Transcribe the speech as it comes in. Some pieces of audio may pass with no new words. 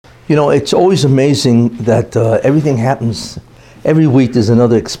It's always amazing that everything happens. Every week there's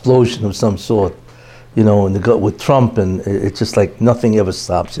another explosion of some sort, with Trump, and it's just like nothing ever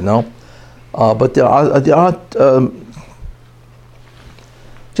stops. But there are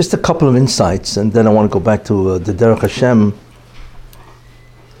just a couple of insights, and then I want to go back to the Derech Hashem.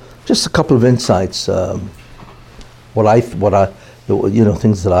 Just a couple of insights, things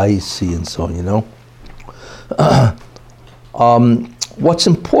that I see and so on. What's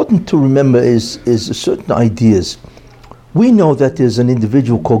important to remember is certain ideas. We know that there's an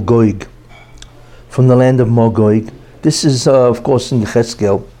individual called Goig from the land of Magog. This is, of course, in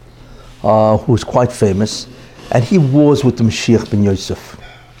Yechezkel, who is quite famous, and he wars with the Mashiach ben Yosef,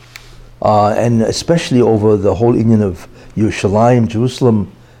 and especially over the whole Indian of Yerushalayim,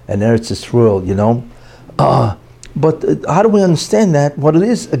 Jerusalem, and Eretz Yisrael, But how do we understand that? What it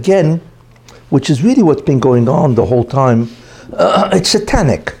is, again, which is really what's been going on the whole time, it's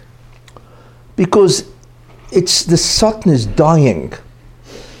satanic. Because the Satan is dying.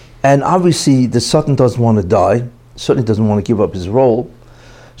 And obviously the Satan doesn't want to die, certainly doesn't want to give up his role.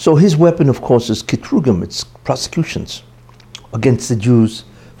 So his weapon, of course, is kitrugim, it's prosecutions against the Jews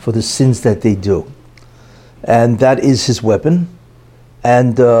for the sins that they do. And that is his weapon.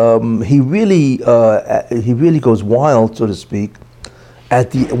 And he really goes wild, so to speak,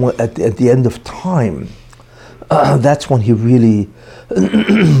 at the end of time. That's when he really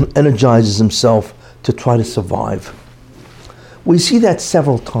energizes himself to try to survive. We see that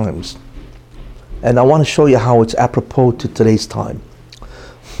several times, and I want to show you how it's apropos to today's time.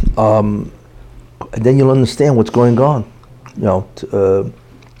 And then you'll understand what's going on,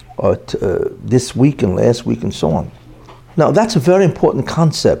 this week and last week and so on. Now, that's a very important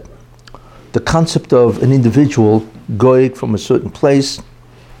concept. The concept of an individual going from a certain place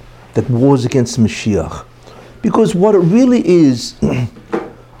that wars against the Mashiach. Because what it really is, and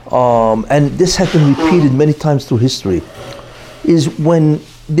this has been repeated many times through history, is when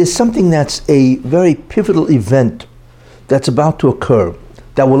there's something that's a very pivotal event that's about to occur,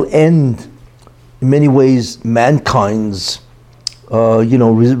 that will end, in many ways, mankind's,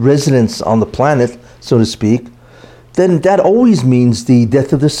 residence on the planet, so to speak, then that always means the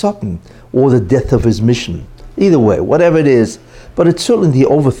death of the Satan, or the death of his mission. Either way, whatever it is, but it's certainly the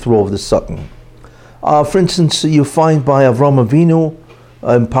overthrow of the Satan. For instance, you find by Avram Avinu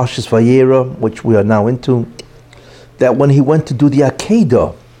in Parshas Vayera, which we are now into, that when he went to do the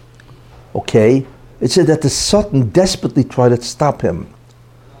Akedah, it said that the Satan desperately tried to stop him.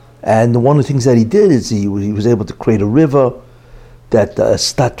 And one of the things that he did is he was able to create a river that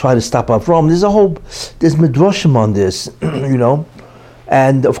tried to stop Avram. There's midrashim on this,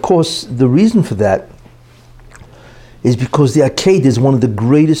 And of course, the reason for that is because the Akedah is one of the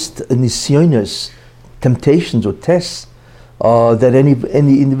greatest nisyonos, temptations or tests that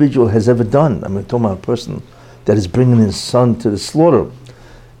any individual has ever done. I'm talking about a person that is bringing his son to the slaughter.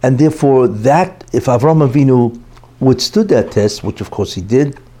 And therefore, that, if Avram Avinu withstood that test, which of course he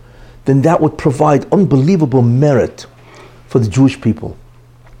did, then that would provide unbelievable merit for the Jewish people,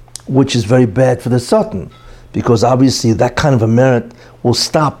 which is very bad for the Satan, because obviously that kind of a merit will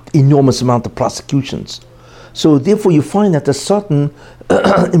stop enormous amount of prosecutions. So therefore you find that the Satan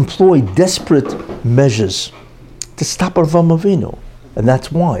employed desperate measures to stop Avram Avinu. And that's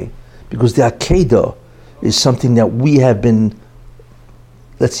why. Because the Akedah is something that we have been,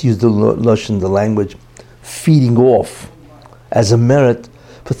 let's use the lashon, the language, feeding off as a merit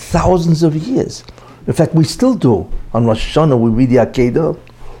for thousands of years. In fact, we still do. On Rosh Hashanah, we read the Akedah,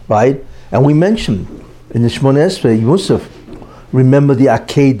 right? And we mention in the Shmoneh Esrei, Yosef, remember the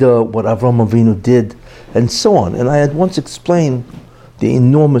Akedah, what Avram Avinu did, and so on. And I had once explained the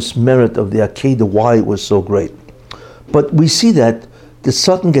enormous merit of the Akedah, why it was so great. But we see that the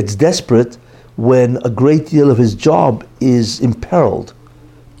Satan gets desperate when a great deal of his job is imperiled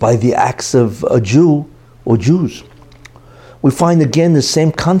by the acts of a Jew or Jews. We find again the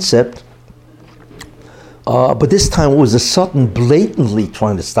same concept, but this time it was the Satan blatantly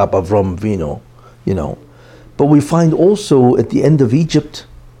trying to stop Avram Avinu, But we find also at the end of Egypt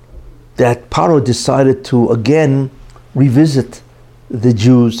that Paro decided to again revisit the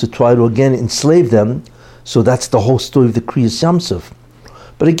Jews to try to again enslave them. So that's the whole story of the Kriyas Yamsuf.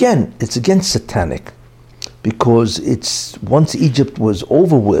 But again, it's again satanic, because it's once Egypt was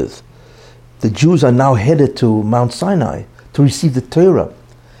over with, the Jews are now headed to Mount Sinai to receive the Torah.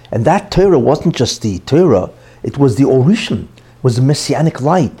 And that Torah wasn't just the Torah, it was the Orishim, it was the Messianic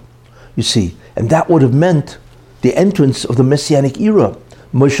light, you see. And that would have meant the entrance of the Messianic era,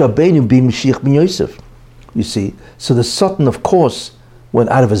 Moshe Rabbeinu being Mashiach ben Yosef, you see. So the Satan, of course, went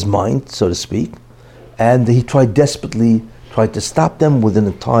out of his mind, so to speak, and he tried desperately tried to stop them with an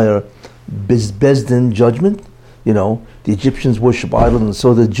entire Bezdin judgment. The Egyptians worship idols, and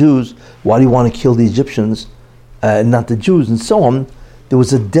so the Jews. Why do you want to kill the Egyptians and not the Jews, and so on? There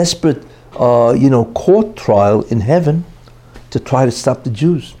was a desperate, court trial in heaven to try to stop the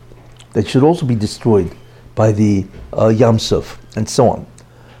Jews. They should also be destroyed by the Yam Suf, and so on.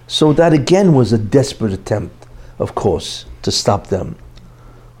 So that again was a desperate attempt, of course, to stop them.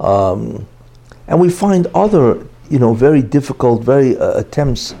 And we find other, very difficult,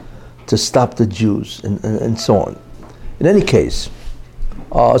 attempts to stop the Jews, and so on. In any case,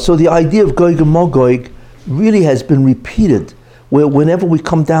 so the idea of Gog and Magog really has been repeated, where whenever we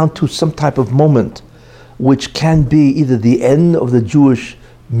come down to some type of moment which can be either the end of the Jewish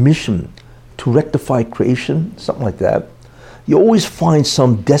mission to rectify creation, something like that, you always find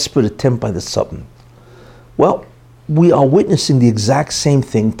some desperate attempt by the Satan. Well, we are witnessing the exact same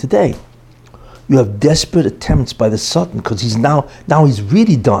thing today. You have desperate attempts by the Satan, because he's now he's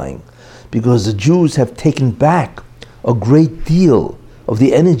really dying, because the Jews have taken back a great deal of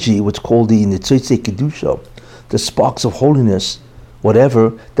the energy, what's called the Nitzitze Kedusha, the sparks of holiness,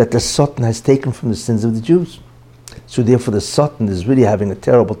 whatever, that the Satan has taken from the sins of the Jews. So therefore the Satan is really having a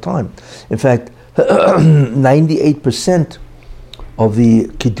terrible time. In fact, 98% of the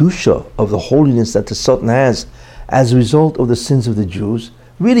Kedusha, of the holiness that the Satan has as a result of the sins of the Jews,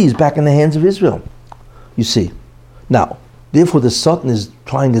 really is back in the hands of Israel. You see. Now, therefore the Satan is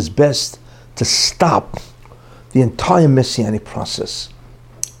trying his best to stop the entire messianic process.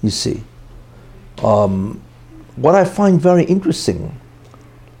 You see. What I find very interesting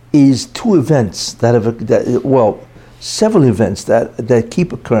is two events several events that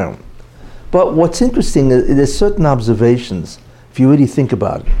keep occurring. But what's interesting is there's certain observations, if you really think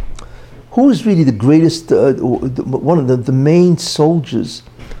about it. Who is really the greatest, one of the main soldiers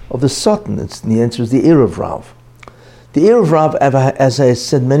of the Satan? The answer is the Erev Rav. The Erev Rav, as I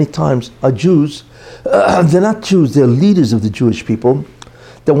said many times, are Jews. They're not Jews, they're leaders of the Jewish people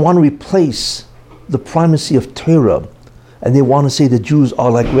that want to replace the primacy of Torah, and they want to say the Jews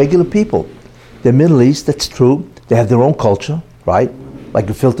are like regular people. They're Middle East, that's true. They have their own culture, right? Like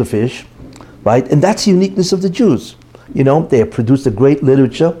a filter fish, right? And that's the uniqueness of the Jews. They have produced a great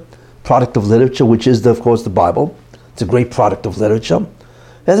product of literature, which is, of course, the Bible. It's a great product of literature.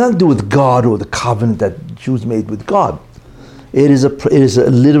 It has nothing to do with God or the covenant that Jews made with God. It is a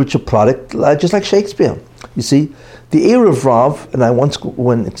literature product, just like Shakespeare. You see, the Erev Rav, and I once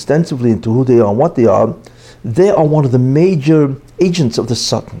went extensively into who they are and what they are one of the major agents of the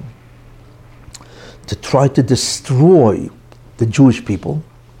Satan to try to destroy the Jewish people,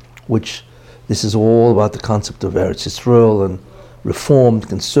 which this is all about the concept of Eretz Yisrael and Reformed,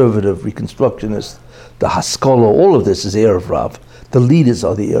 Conservative, Reconstructionist, the Haskalah. All of this is Erev Rav. The leaders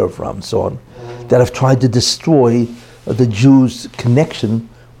are the Erev Rav and so on, that have tried to destroy the Jews' connection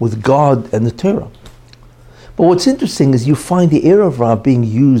with God and the Torah. But what's interesting is you find the Erev Rav being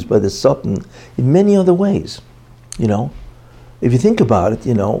used by the Satan in many other ways. If you think about it,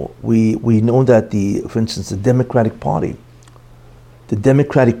 we know that for instance, the Democratic Party. The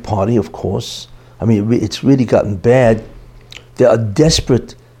Democratic Party, of course, it's really gotten bad. They are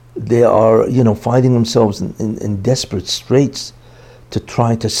desperate. They are, finding themselves in desperate straits to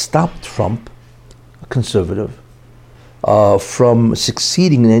try to stop Trump, a conservative, from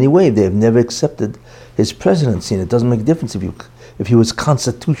succeeding in any way. They have never accepted his presidency, and it doesn't make a difference if he was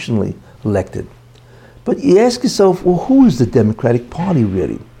constitutionally elected. But you ask yourself, well, who is the Democratic Party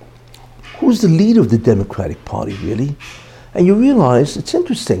really? Who's the leader of the Democratic Party really? And you realize, it's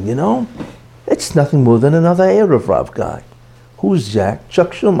interesting, it's nothing more than another Erev Rav guy. Who's Jack?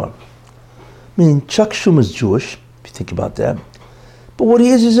 Chuck Schumer. Chuck Schumer's Jewish, if you think about that. But what he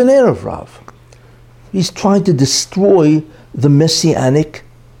is an Erev Rav. He's trying to destroy the messianic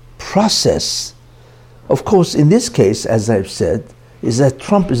process. Of course, in this case, as I've said, is that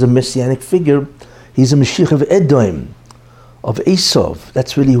Trump is a messianic figure. He's a Mashiach of Edom, of Esav.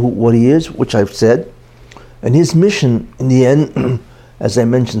 That's really what he is, which I've said. And his mission, in the end, as I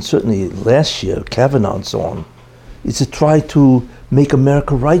mentioned certainly last year, Kavanaugh and so on, is to try to make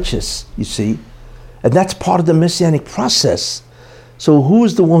America righteous, you see. And that's part of the messianic process. So who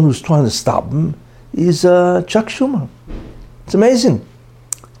is the one who's trying to stop him? Is Chuck Schumer. It's amazing.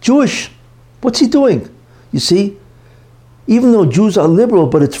 Jewish. What's he doing? You see, even though Jews are liberal,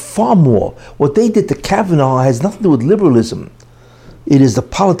 but it's far more. What they did to Kavanaugh has nothing to do with liberalism. It is the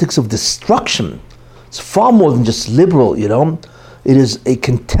politics of destruction. It's far more than just liberal, It is a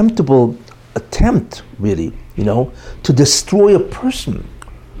contemptible attempt, really, to destroy a person.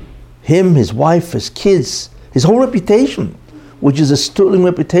 Him, his wife, his kids, his whole reputation, which is a sterling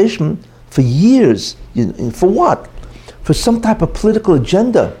reputation for years. For what? for some type of political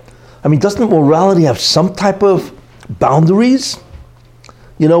agenda. I mean, doesn't morality have some type of boundaries?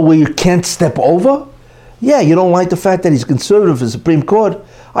 You know, where you can't step over? Yeah, you don't like the fact that he's conservative for the Supreme Court.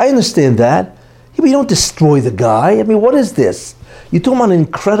 I understand that. Yeah, but you don't destroy the guy. I mean, what is this? You're talking about an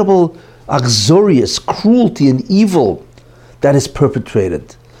incredible, uxorious cruelty and evil that is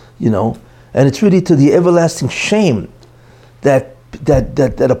perpetrated, you know. And it's really to the everlasting shame that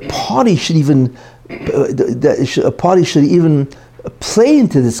a party should even play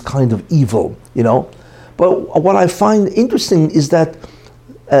into this kind of evil, you know. But what I find interesting is that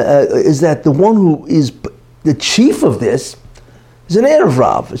the one who is the chief of this is an Erev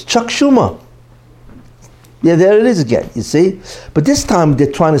Rav. It's Chuck Schumer. Yeah, there it is again, you see. But this time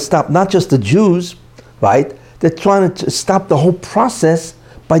they're trying to stop not just the Jews, right? They're trying to stop the whole process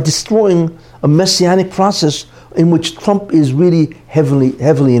by destroying a messianic process in which Trump is really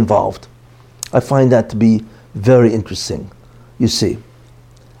heavily involved. I find that to be very interesting, you see.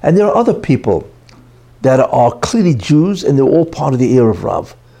 And there are other people that are clearly Jews, and they're all part of the Erev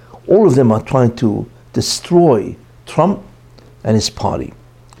Rav. All of them are trying to destroy Trump and his party.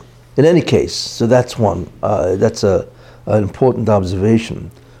 In any case, so that's one. That's an important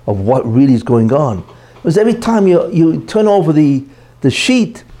observation of what really is going on. Because every time you turn over the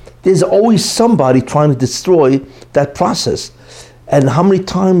sheet, there's always somebody trying to destroy that process. And how many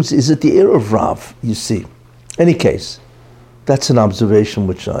times is it the Erev Rav, you see? Any case, that's an observation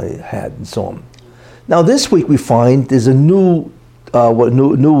which I had and so on. Now this week we find there's a new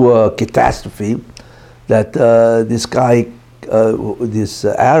catastrophe that this guy, this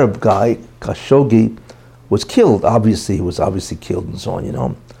Arab guy, Khashoggi, was killed. Obviously, he was killed and so on, you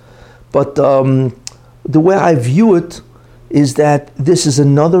know. But the way I view it is that this is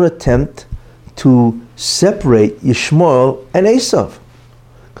another attempt to separate Yishmael and Esav,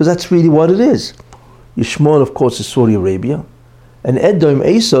 because that's really what it is. Yishmael, of course, is Saudi Arabia, and Edom,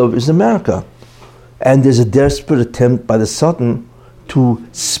 Esav, is America. And there's a desperate attempt by the Sultan to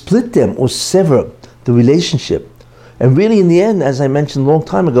split them or sever the relationship. And really, in the end, as I mentioned a long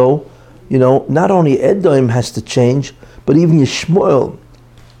time ago, you know, not only Edom has to change, but even Yishmael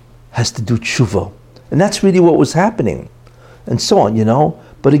has to do tshuva. And that's really what was happening. And so on, you know.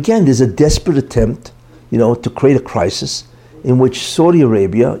 But again, there's a desperate attempt, you know, to create a crisis in which Saudi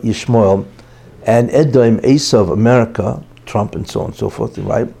Arabia, Yishmael, and Edom, Esav, America, Trump and so on and so forth,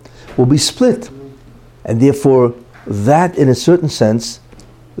 right, will be split. And therefore, that in a certain sense,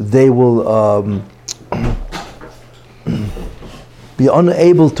 they will be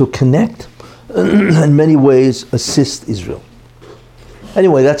unable to connect, in many ways assist Israel.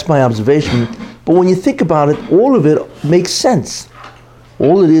 Anyway, that's my observation. But when you think about it, all of it makes sense.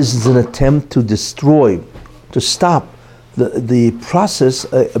 All it is an attempt to destroy, to stop the process,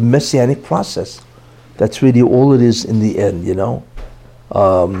 a messianic process. That's really all it is in the end, you know.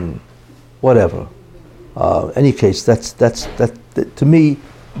 Whatever. Any case, that to me,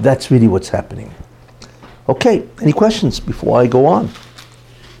 that's really what's happening. Okay, any questions before I go on?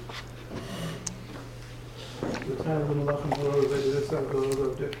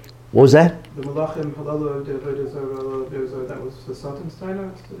 What was that? The Malachim Halalu that was the Sultan's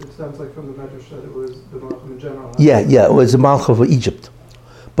time. It sounds like from the Medrash that it was the Malachim in general. Yeah, it was the Malach of Egypt.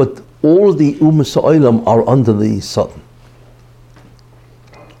 But all the Ummas Ha'olam are under the Sultan.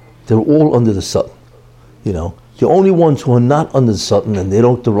 They're all under the Sultan. You know, the only ones who are not under the Sultan and they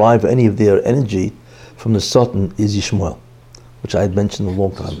don't derive any of their energy from the Sultan is Yishmael, which I had mentioned a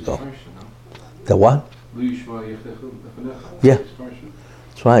long time ago. The what? Yeah.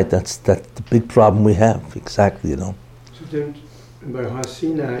 That's right. That's the big problem we have. Exactly, you know. So then, by Har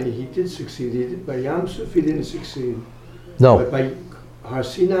Sinai, he did succeed. By Yam Suf, he didn't succeed. No. But by Har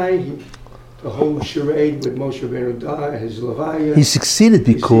Sinai, the whole charade with Moshe Rabbeinu, his Levaya. He succeeded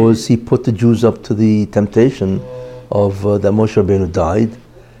because he put the Jews up to the temptation of that Moshe Rabbeinu died,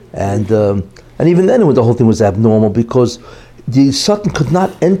 and even then the whole thing was abnormal because the Sultan could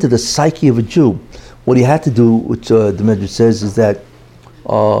not enter the psyche of a Jew. What he had to do, which the Medrash says, is that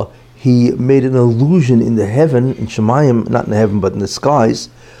he made an illusion in the heaven, in Shemayim, not in the heaven but in the skies,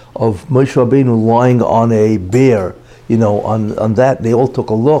 of Moshe Rabbeinu lying on a bear. You know, on that they all took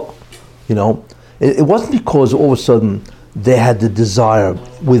a look. You know, it wasn't because all of a sudden they had the desire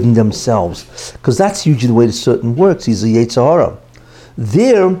within themselves, because that's usually the way the Sultan works. He's a Yetzer Hara.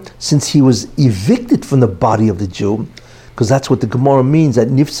 There, since he was evicted from the body of the Jew, because that's what the Gemara means, that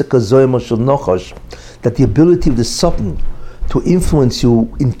nifsaka zoyma shel nochash, that the ability of the Sultan to influence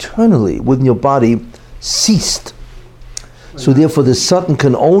you internally within your body ceased. So therefore the Sultan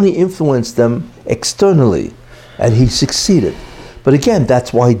can only influence them externally, and he succeeded. But again,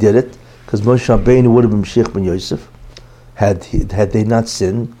 that's why he did it, because Moshe Rabbeinu would have been Mashiach ben Yosef, had they not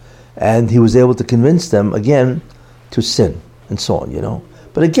sinned, and he was able to convince them again to sin and so on, you know.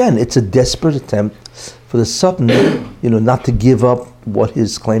 But again, it's a desperate attempt for the Sultan, you know, not to give up what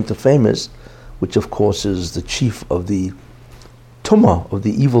his claim to fame is, which of course is the chief of the Tumma, of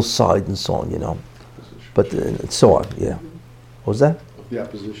the evil side and so on, you know. But so on, yeah. What was that? The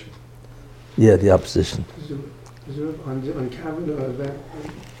opposition. Yeah, the opposition. On Kavanaugh, that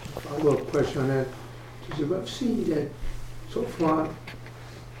follow-up question on that, does the Rav see that so far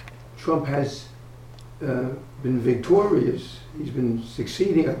Trump has been victorious? He's been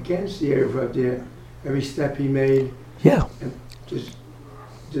succeeding against the Erev there, every step he made. Yeah. And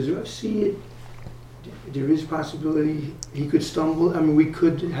does Rav see it? There is possibility he could stumble. I mean, we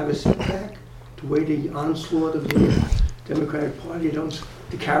could have a setback to way the onslaught of the Democratic Party.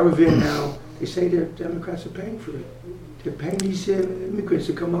 The caravan now, they say the Democrats are paying for it. They're paying these immigrants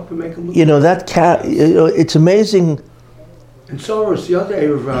to come up and make them look. You know, it's amazing. And Soros, the other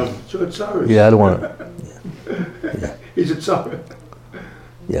Erev, George Soros. Yeah, I don't want to. Yeah. He's a Soros.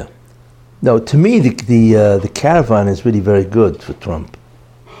 Yeah. No, to me, the caravan is really very good for Trump.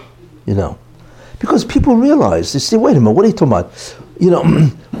 You know, because people realize, they say, wait a minute, what are you talking about? You know,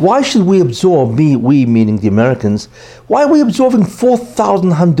 why should we absorb, we meaning the Americans, why are we absorbing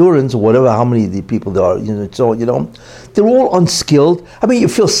 4,000 Hondurans or whatever, how many of the people there are, you know, so, you know, they're all unskilled. I mean, you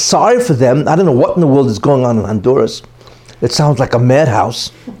feel sorry for them. I don't know what in the world is going on in Honduras. It sounds like a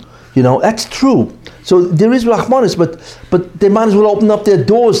madhouse. You know, that's true. So there is Rahmanis, but they might as well open up their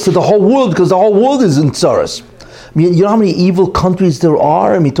doors to the whole world, because the whole world is in Tsaras. I mean, you know how many evil countries there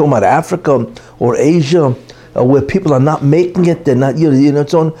are? I mean, talking about Africa or Asia, where people are not making it, they're not, you know,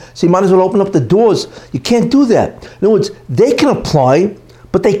 so you might as well open up the doors. You can't do that. In other words, they can apply,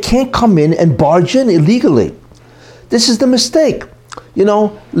 but they can't come in and barge in illegally. This is the mistake. You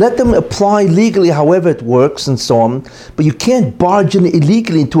know, let them apply legally however it works and so on, but you can't barge in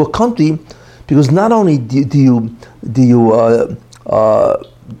illegally into a country, because not only do you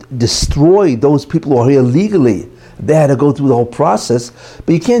destroy those people who are here legally, they had to go through the whole process,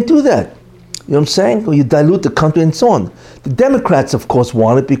 but you can't do that. You know what I'm saying? Or you dilute the country and so on. The Democrats, of course,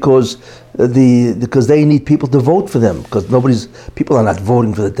 want it because they need people to vote for them, because people are not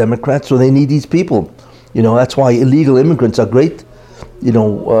voting for the Democrats, so they need these people. You know, that's why illegal immigrants are great, you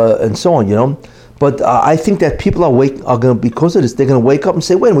know, and so on, you know. But I think that people are going to, because of this, they're going to wake up and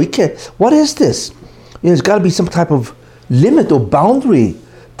say, wait, we can't, what is this? You know, there's got to be some type of limit or boundary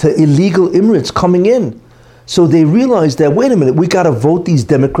to illegal immigrants coming in. So they realize that, wait a minute, we got to vote these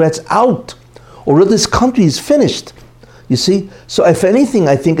Democrats out, or this country is finished. You see? So if anything,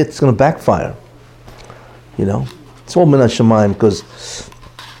 I think it's going to backfire. You know? It's all min hashamayim, because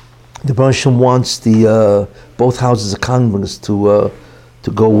the Baruch Hashem wants both houses of Congress to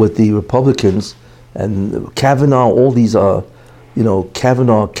go with the Republicans, and Kavanaugh, all these are, you know,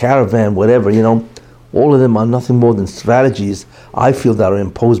 Kavanaugh, caravan, whatever, you know, all of them are nothing more than strategies, I feel, that are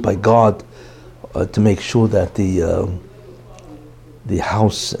imposed by God to make sure that the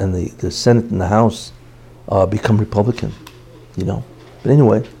House and the Senate and the House become Republican, you know. But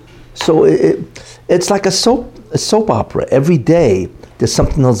anyway, so it's like a soap opera. Every day there's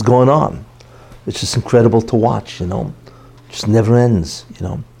something else going on. It's just incredible to watch, you know. It just never ends, you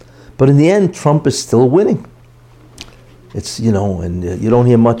know. But in the end, Trump is still winning. It's, you know, and you don't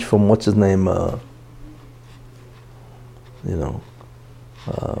hear much from what's his name, you know.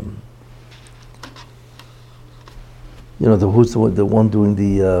 You know, who's the one doing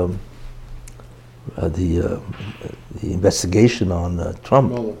the investigation on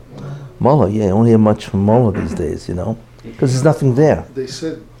Trump? Mueller, yeah, you don't hear much from Mueller these days, you know, because there's nothing there. They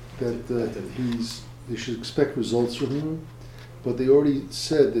said that they should expect results from him, but they already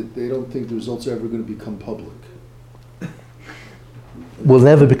said that they don't think the results are ever going to become public. Will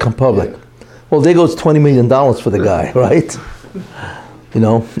never become public. Yeah. Well, there goes $20 million for the guy, right? You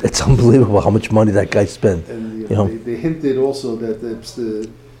know, it's unbelievable how much money that guy spent. And you know, they hinted also that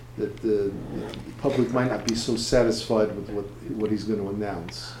the public might not be so satisfied with what he's going to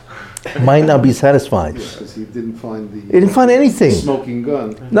announce. Might not be satisfied. Because he didn't find He didn't find anything. Smoking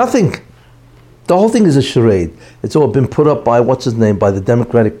gun. Nothing. The whole thing is a charade. It's all been put up by by the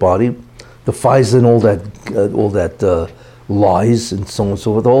Democratic Party, the FISA and all that lies and so on and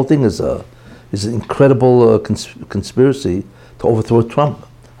so forth. The whole thing is an incredible conspiracy to overthrow Trump.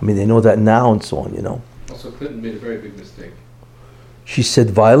 I mean, they know that now and so on, you know. Also, Clinton made a very big mistake. She said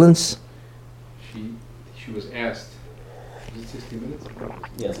violence. She was asked, was it 60 Minutes?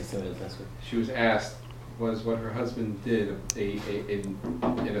 Yeah, 60 Minutes, that's good. She was asked, was what her husband did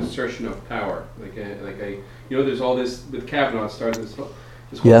an assertion of power? Like a you know, there's all this, with Kavanaugh started this whole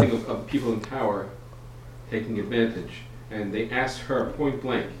Yeah. thing of people in power taking advantage. and they asked her point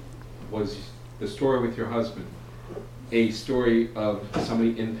blank, was the story with your husband a story of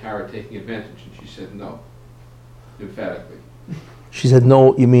somebody in power taking advantage? And she said no, emphatically. She said,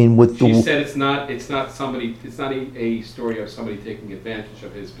 no, you mean with the... She said it's not a story of somebody taking advantage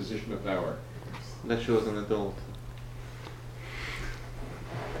of his position of power. That she was an adult.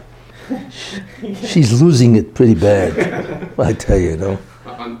 She's losing it pretty bad, I tell you, you know.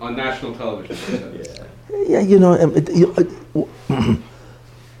 On national television, she said. Yeah, you know,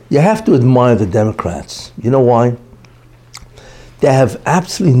 you have to admire the Democrats. You know why? They have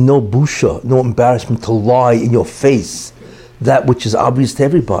absolutely no busha, no embarrassment to lie in your face, that which is obvious to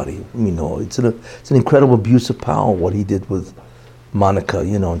everybody. You know, it's an incredible abuse of power, what he did with Monica,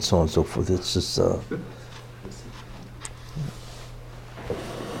 you know, and so on and so forth. It's just...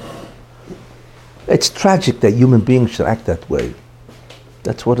 It's tragic that human beings should act that way.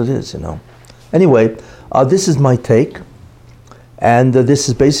 That's what it is, you know. Anyway, this is my take, and this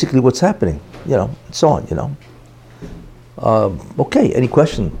is basically what's happening, you know, and so on, you know. Okay, any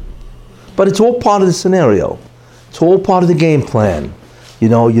question? But it's all part of the scenario. It's all part of the game plan. You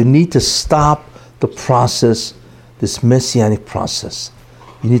know, you need to stop the process, this messianic process.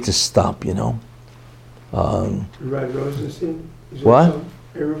 You need to stop, you know. Rod Rosenstein? What?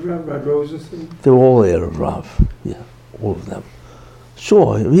 Erev Rav, Rod Rosenstein? They're all Erev Rav, yeah, all of them.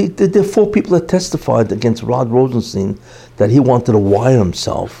 Sure, there are 4 people that testified against Rod Rosenstein that he wanted to wire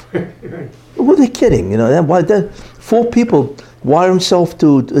himself. Were they kidding? You know, why? 4 people wire himself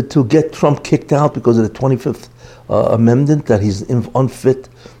to get Trump kicked out because of the 25th Amendment, that he's unfit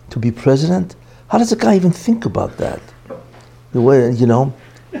to be president. How does a guy even think about that? The way, you know.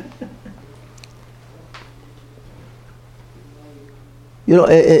 You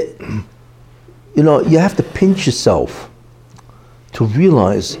know, you have to pinch yourself to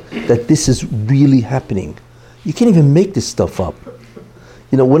realize that this is really happening. You can't even make this stuff up.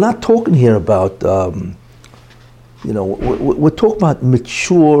 You know, we're not talking here about, you know, we're talking about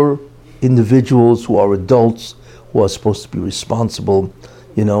mature individuals who are adults, who are supposed to be responsible.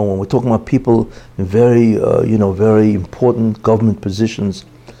 You know, when we're talking about people in very, you know, very important government positions,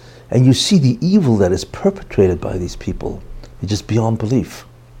 and you see the evil that is perpetrated by these people. It's just beyond belief.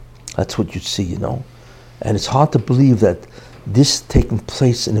 That's what you see, you know. And it's hard to believe that this taking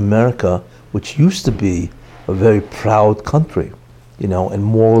place in America, which used to be a very proud country, you know, and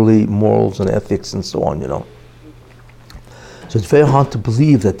morals and ethics and so on, you know. So it's very hard to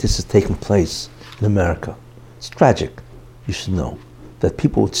believe that this is taking place in America. It's tragic, you should know, that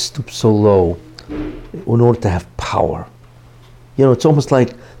people would stoop so low in order to have power. You know, it's almost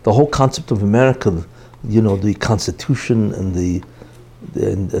like the whole concept of America, you know, the Constitution and the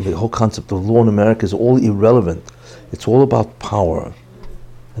whole concept of law in America is all irrelevant. It's all about power,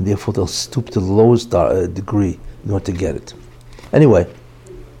 and therefore they'll stoop to the lowest degree in order to get it. Anyway,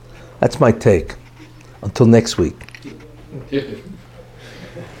 that's my take. Until next week.